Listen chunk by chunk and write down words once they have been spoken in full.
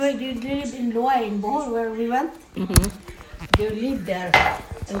Luay, they live in Luay, in Bohol, where we went. They live there.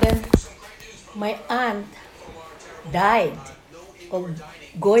 And then my aunt died of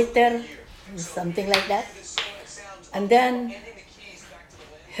goiter, something like that. And then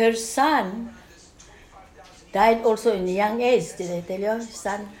her son died also in a young age. Did I tell you? His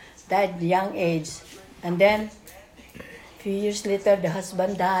son died at a young age. And then a few years later, the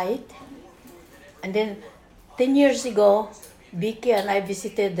husband died. And then 10 years ago, Vicky and I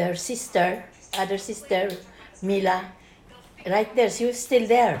visited their sister, other sister, Mila, right there. She was still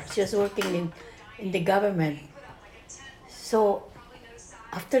there. She was working in the government. So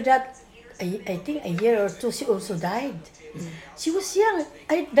after that, I think a year or two, she also died. She was young.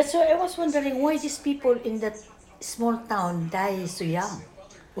 That's why I was wondering why these people in that small town die so young.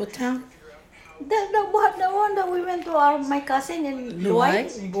 What town? The one that we went to my cousin in Luay,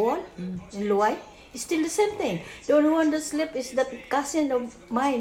 Luay? in Bohol, in Luay. It's still the same thing. The only one that slept is that cousin of mine.